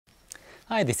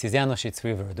Hi, this is János, it's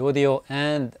Reverb Audio,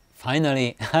 and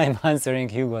finally I'm answering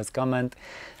Hugo's comment,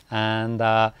 and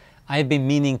I've been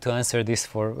meaning to answer this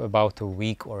for about a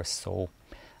week or so.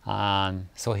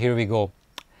 So here we go.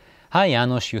 Hi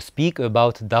János, you speak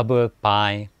about double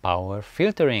pi power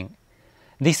filtering.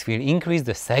 This will increase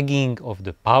the sagging of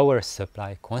the power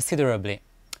supply considerably.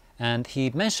 And he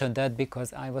mentioned that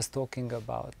because I was talking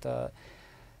about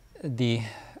the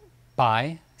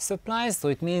pi supplies, so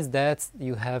it means that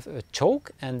you have a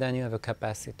choke and then you have a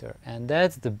capacitor, and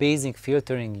that's the basic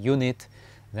filtering unit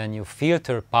when you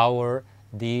filter power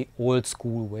the old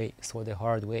school way, so the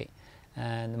hard way.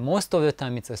 And most of the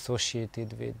time it's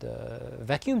associated with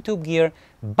vacuum tube gear,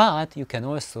 but you can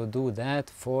also do that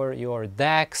for your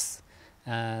DACs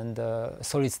and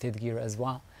solid state gear as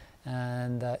well,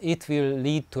 and it will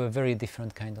lead to a very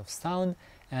different kind of sound.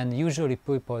 And usually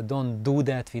people don't do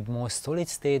that with most solid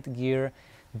state gear,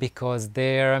 because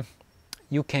there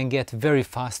you can get very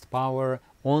fast power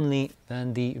only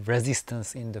when the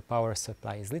resistance in the power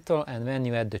supply is little, and when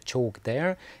you add the choke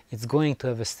there, it's going to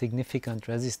have a significant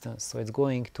resistance, so it's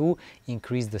going to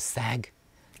increase the sag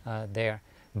there.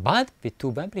 But with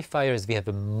tube amplifiers we have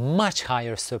a much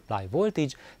higher supply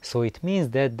voltage, so it means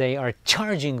that they are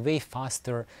charging way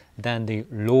faster than the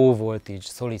low voltage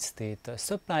solid state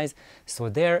supplies, so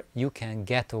there you can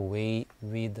get away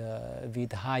with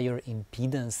higher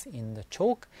impedance in the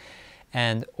choke.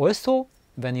 And also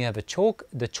when you have a choke,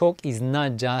 the choke is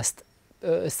not just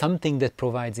something that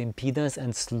provides impedance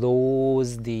and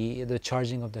slows the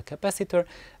charging of the capacitor,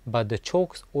 but the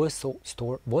chokes also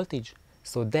store voltage.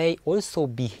 So they also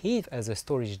behave as a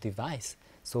storage device.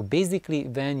 So basically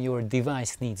when your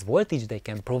device needs voltage, they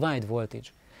can provide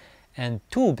voltage. And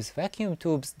tubes, vacuum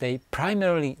tubes, they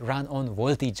primarily run on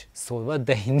voltage. So what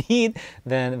they need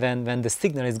when the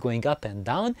signal is going up and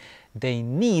down, they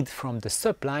need from the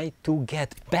supply to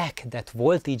get back that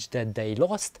voltage that they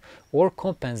lost, or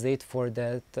compensate for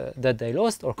that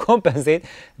compensate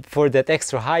for that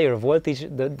extra higher voltage.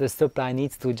 The supply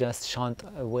needs to just shunt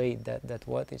away that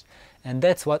voltage, and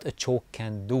that's what a choke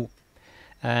can do.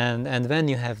 And when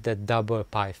you have that double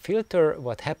pi filter,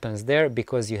 what happens there,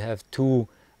 because you have two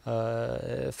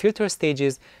filter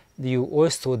stages, you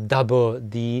also double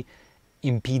the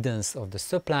impedance of the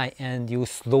supply, and you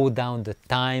slow down the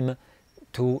time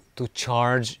to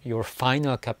charge your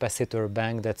final capacitor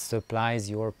bank that supplies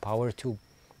your power tube.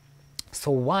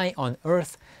 So why on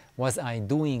earth was I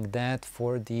doing that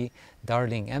for the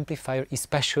Darling amplifier,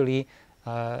 especially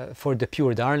for the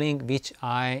pure Darling, which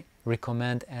I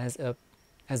recommend as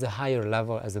a higher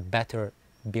level, as a better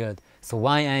build? So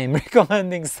why I am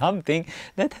recommending something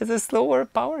that has a slower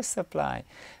power supply?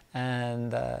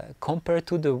 And compared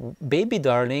to the baby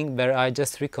Darling, where I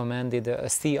just recommended a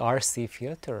CRC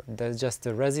filter, that's just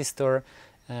a resistor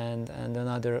and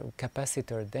another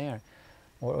capacitor there,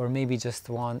 or maybe just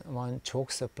one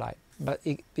choke supply. But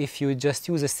if you just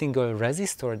use a single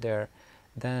resistor there,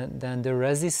 then the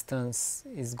resistance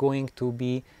is going to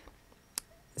be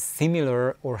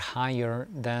similar or higher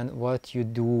than what you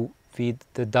do with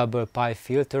the double pi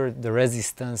filter, the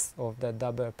resistance of the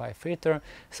double pi filter.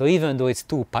 So even though it's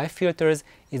two pi filters,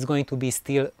 it's going to be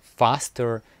still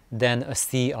faster than a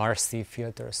CRC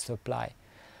filter supply,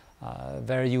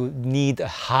 where you need a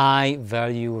high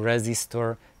value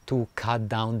resistor to cut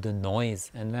down the noise.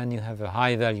 And when you have a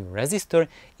high value resistor,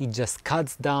 it just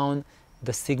cuts down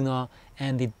the signal,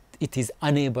 and it is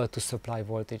unable to supply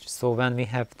voltage. So when we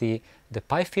have the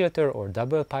pi filter or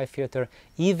double pi filter,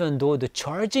 even though the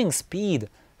charging speed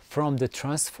from the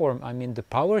the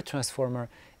power transformer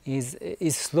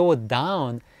is slowed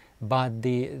down, but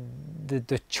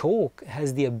the choke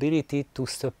has the ability to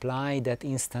supply that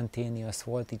instantaneous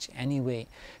voltage anyway.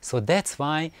 So that's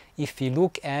why if you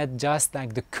look at just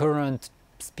like the current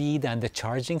speed and the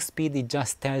charging speed, it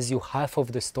just tells you half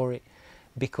of the story,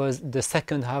 because the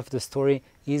second half of the story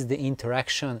is the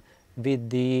interaction with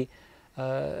the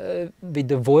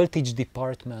voltage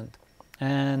department,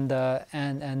 and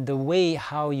the way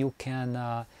how you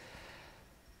can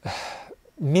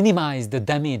minimize the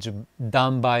damage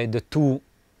done by the two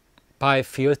pi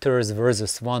filters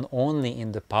versus one only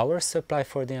in the power supply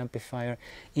for the amplifier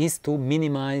is to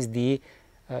minimize the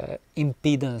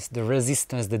impedance, the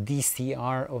resistance, the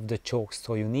DCR of the chokes.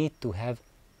 So you need to have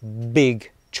big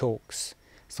chokes.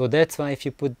 So that's why if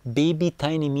you put baby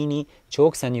tiny mini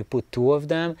chokes and you put two of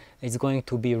them, it's going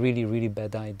to be a really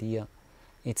bad idea.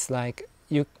 It's like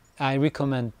I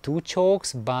recommend two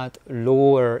chokes, but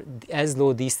as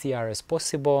low DCR as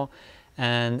possible,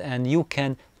 and you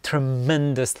can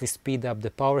tremendously speed up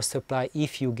the power supply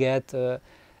if you get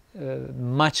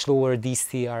much lower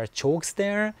DCR chokes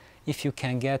there, if you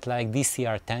can get like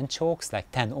DCR 10 chokes,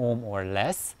 like 10 ohm or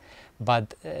less,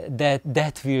 but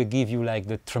that will give you like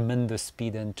the tremendous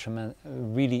speed and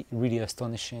really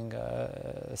astonishing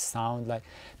sound, like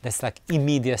that's like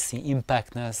immediacy,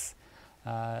 impactness,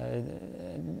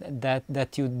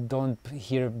 that you don't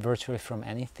hear virtually from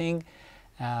anything.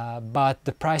 But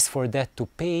the price for that to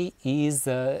pay is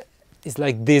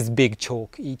like this big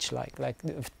choke each, like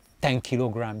 10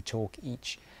 kilogram choke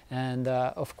each, and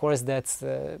of course that's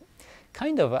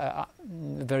kind of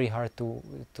very hard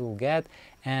to get.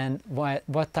 And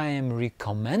what I am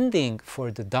recommending for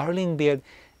the Darling build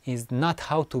is not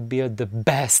how to build the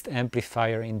best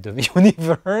amplifier in the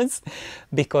universe,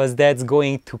 because that's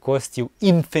going to cost you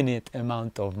infinite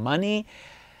amount of money,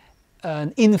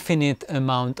 an infinite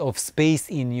amount of space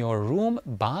in your room.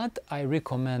 But I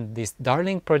recommend this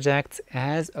Darling project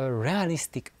as a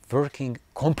realistic working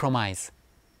compromise,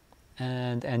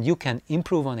 and you can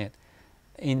improve on it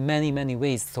in many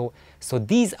ways. So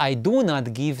these I do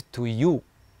not give to you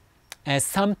as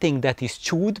something that is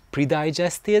chewed,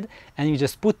 pre-digested, and you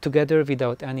just put together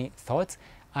without any thoughts.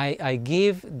 I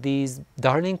give these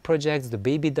Darling projects, the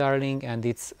baby Darling and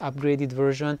its upgraded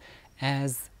version,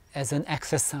 as an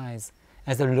exercise,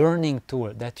 as a learning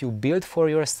tool that you build for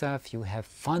yourself, you have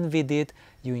fun with it,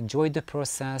 you enjoy the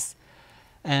process,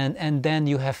 and then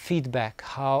you have feedback.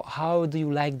 How do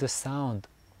you like the sound?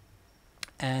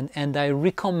 And I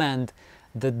recommend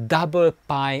the double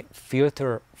pi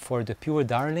filter for the pure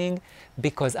Darling,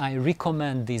 because I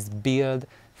recommend this build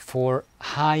for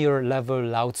higher level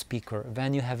loudspeaker.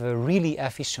 When you have a really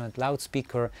efficient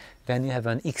loudspeaker, when you have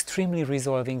an extremely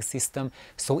resolving system,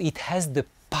 so it has the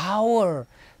power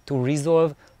to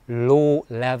resolve low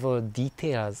level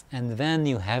details. And when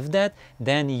you have that,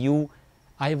 then you,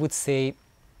 I would say,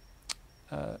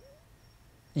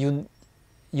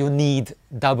 you need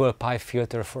double pi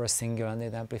filter for a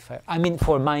single-ended amplifier. I mean,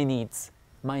 for my needs.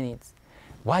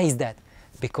 Why is that?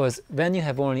 Because when you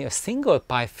have only a single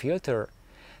pi filter,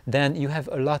 then you have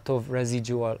a lot of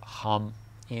residual hum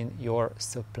in your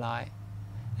supply.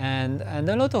 And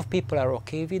a lot of people are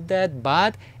okay with that,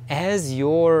 but as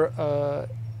your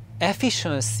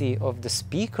efficiency of the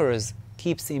speakers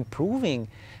keeps improving,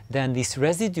 then this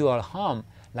residual hum,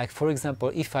 like for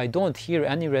example, if I don't hear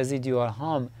any residual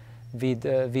hum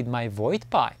with my void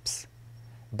pipes,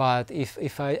 but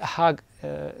if I hug,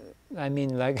 I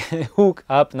mean like hook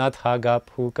up, not hug up,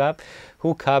 hook up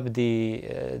the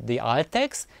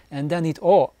Altex, and then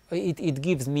it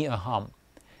gives me a hum,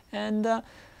 and I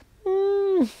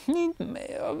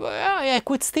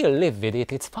could still live with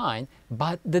it, it's fine.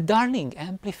 But the Darling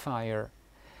amplifier,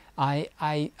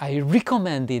 I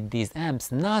recommended these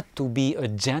amps not to be a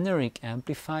generic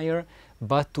amplifier,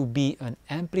 but to be an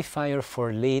amplifier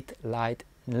for late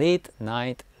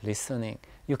night listening.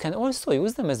 You can also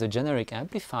use them as a generic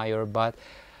amplifier, but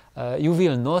you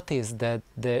will notice that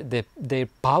their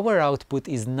power output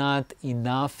is not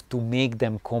enough to make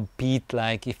them compete,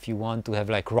 like if you want to have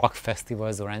like rock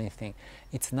festivals or anything.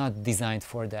 It's not designed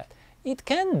for that. It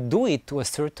can do it to a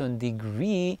certain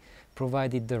degree,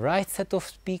 provided the right set of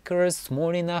speakers,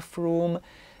 small enough room,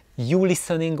 you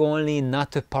listening only,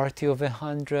 not a party of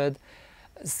 100.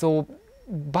 So,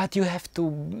 but you have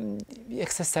to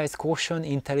exercise caution,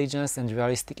 intelligence, and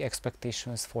realistic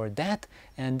expectations for that,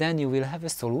 and then you will have a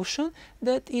solution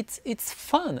that it's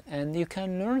fun and you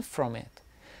can learn from it.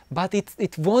 But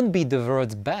it won't be the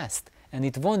world's best, and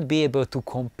it won't be able to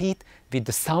compete with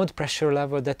the sound pressure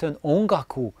level that an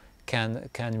Ongaku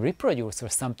can reproduce or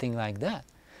something like that.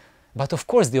 But of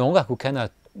course the Ongaku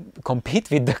cannot compete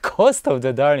with the cost of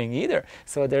the Darling either,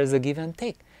 so there's a give and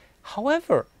take.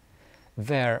 However,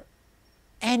 where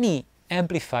any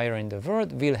amplifier in the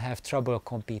world will have trouble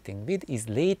competing with is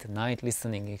late night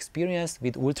listening experience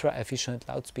with ultra efficient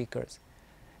loudspeakers.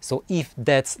 So if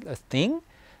that's a thing,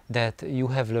 that you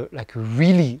have like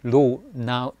really low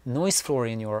noise floor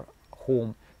in your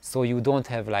home, so you don't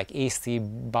have like AC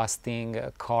busting,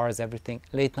 cars, everything,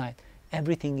 late night,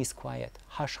 everything is quiet,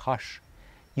 hush hush.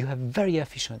 You have very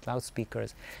efficient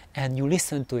loudspeakers and you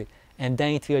listen to it, and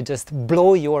then it will just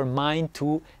blow your mind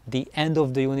to the end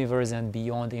of the universe and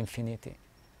beyond infinity.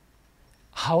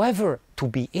 However, to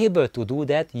be able to do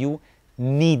that, you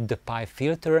need the pi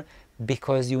filter,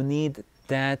 because you need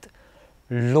that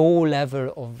low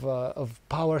level of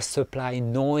power supply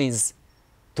noise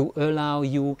to allow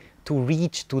you to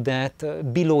reach to that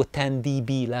below 10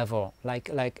 dB level,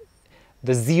 like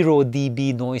the 0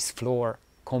 dB noise floor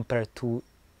compared to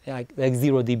like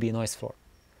 0 dB noise floor.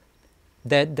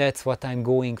 That's what I'm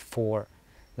going for,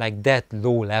 like that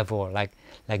low level, like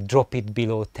drop it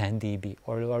below 10 dB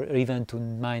or even to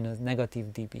negative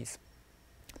dBs.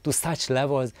 to such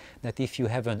levels that if you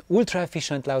have an ultra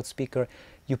efficient loudspeaker,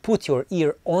 you put your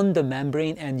ear on the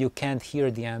membrane and you can't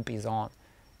hear the amp is on.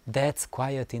 That's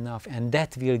quiet enough, and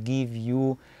that will give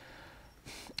you,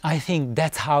 I think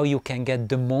that's how you can get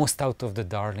the most out of the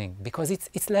Darling, because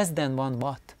it's less than 1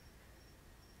 watt.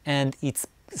 And its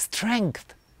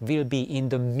strength will be in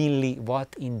the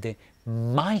milliwatt, in the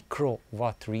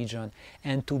microwatt region.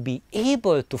 And to be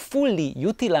able to fully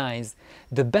utilize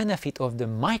the benefit of the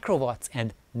microwatts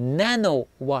and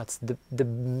nanowatts, the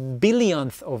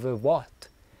billionth of a watt.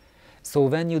 So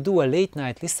when you do a late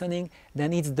night listening,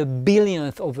 then it's the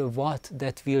billionth of a watt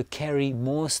that will carry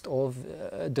most of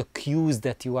the cues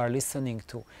that you are listening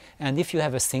to. And if you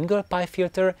have a single pipe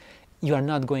filter, you are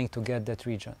not going to get that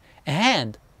region.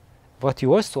 And what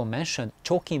you also mentioned,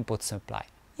 choke input supply.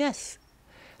 Yes,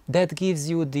 that gives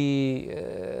you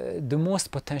the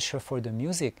most potential for the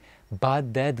music,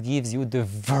 but that gives you the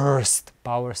worst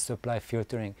power supply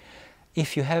filtering.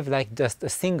 If you have like just a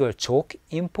single choke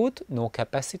input, no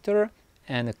capacitor,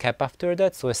 and a cap after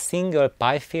that, so a single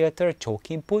pipe filter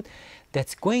choke input,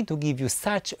 that's going to give you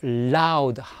such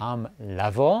loud hum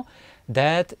level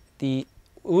that the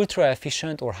ultra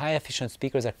efficient or high efficient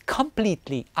speakers are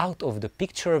completely out of the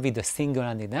picture with a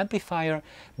single-ended amplifier,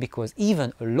 because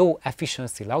even a low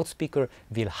efficiency loudspeaker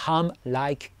will hum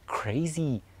like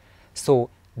crazy. So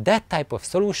that type of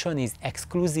solution is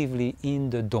exclusively in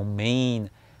the domain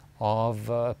of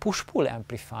push-pull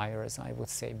amplifiers, I would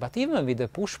say. But even with the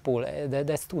push-pull,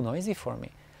 that's too noisy for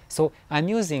me. So I'm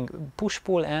using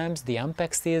push-pull amps, the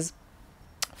Ampexes,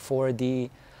 for the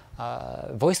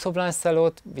voice of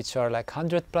Lancelot, which are like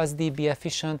 100 plus dB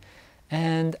efficient,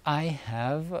 and I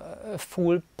have a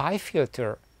full pipe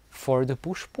filter for the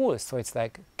push-pull. So it's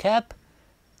like cap,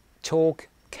 choke,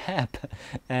 cap,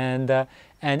 and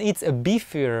it's a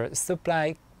beefier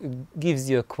supply,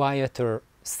 gives you a quieter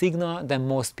signal than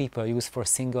most people use for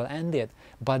single-ended.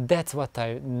 But that's what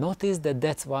I noticed,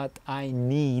 that's what I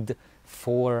need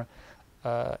for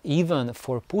even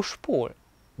for push-pull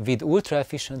with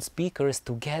ultra-efficient speakers,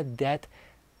 to get that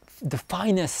the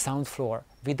finest sound floor.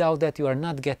 Without that you are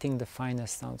not getting the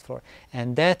finest sound floor.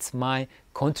 And that's my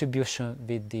contribution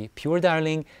with the Pure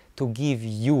Darling, to give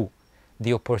you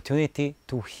the opportunity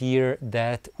to hear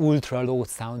that ultra-low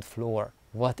sound floor,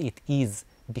 what it is,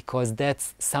 because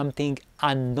that's something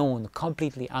unknown,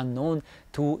 completely unknown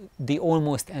to the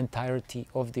almost entirety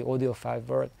of the audiophile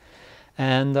world.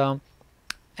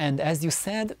 And as you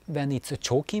said, when it's a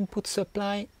choke input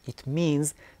supply, it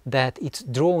means that it's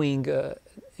drawing,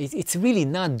 it's really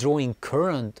not drawing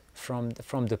current from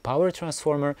the power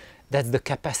transformer. That's the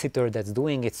capacitor that's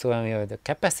doing it. So when you have the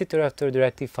capacitor after the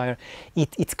rectifier,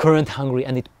 it's current hungry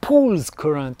and it pulls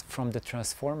current from the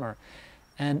transformer.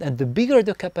 And the bigger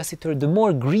the capacitor, the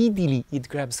more greedily it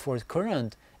grabs for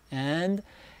current. And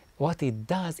what it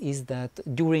does is that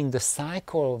during the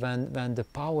cycle, when the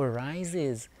power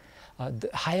rises, the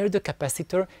higher the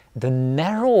capacitor, the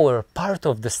narrower part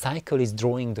of the cycle is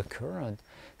drawing the current.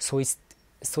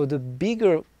 So the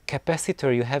bigger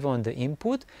capacitor you have on the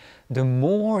input, the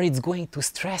more it's going to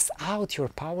stress out your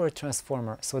power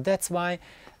transformer. So that's why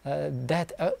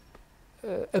that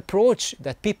approach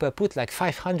that people put like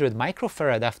 500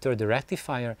 microfarad after the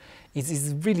rectifier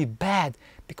is really bad,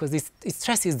 because it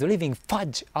stresses the living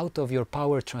fudge out of your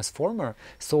power transformer.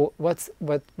 So what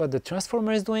the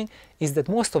transformer is doing is that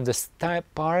most of the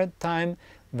time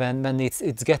when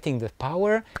it's getting the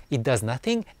power, it does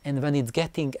nothing, and when it's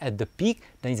getting at the peak,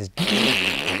 then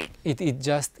it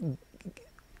just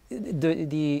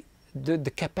the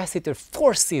capacitor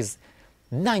forces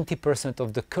 90%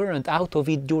 of the current out of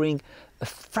it during a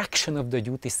fraction of the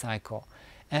duty cycle.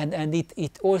 And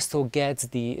it also gets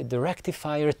the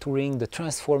rectifier to ring, the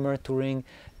transformer to ring,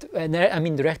 I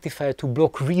mean the rectifier to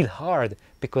block real hard,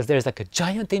 because there's like a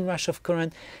giant inrush of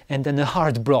current and then a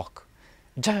hard block.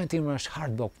 Giant inrush,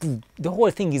 hard block. The whole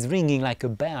thing is ringing like a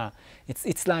bell.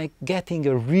 It's like getting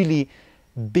a really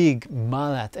big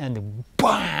mallet and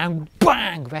bang,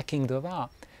 bang, whacking the valve.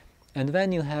 And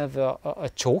when you have a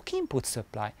choke input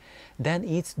supply, then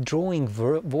it's drawing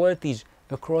voltage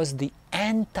across the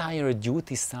entire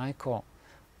duty cycle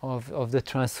of the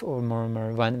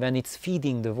transformer. When it's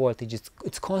feeding the voltage,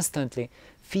 it's constantly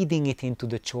feeding it into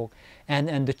the choke,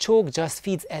 and the choke just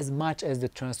feeds as much as the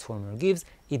transformer gives.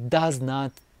 It does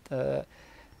not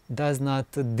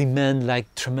demand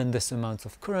like tremendous amounts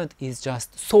of current. It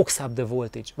just soaks up the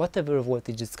voltage. Whatever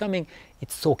voltage is coming,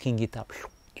 it's soaking it up.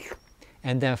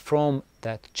 And then from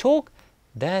that choke,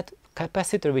 that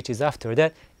capacitor which is after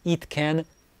that, it can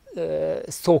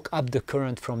soak up the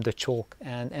current from the choke,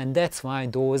 and that's why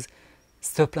those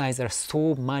supplies are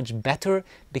so much better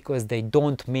because they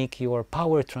don't make your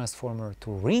power transformer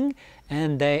to ring,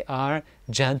 and they are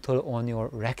gentle on your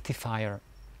rectifier.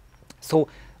 So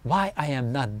why I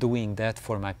am not doing that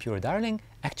for my Pure Darling?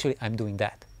 Actually, I'm doing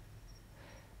that.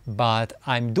 But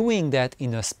I'm doing that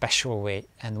in a special way.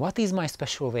 And what is my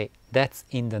special way? That's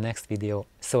in the next video.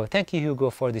 So thank you, Hugo,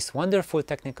 for this wonderful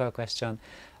technical question.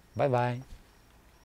 Bye bye.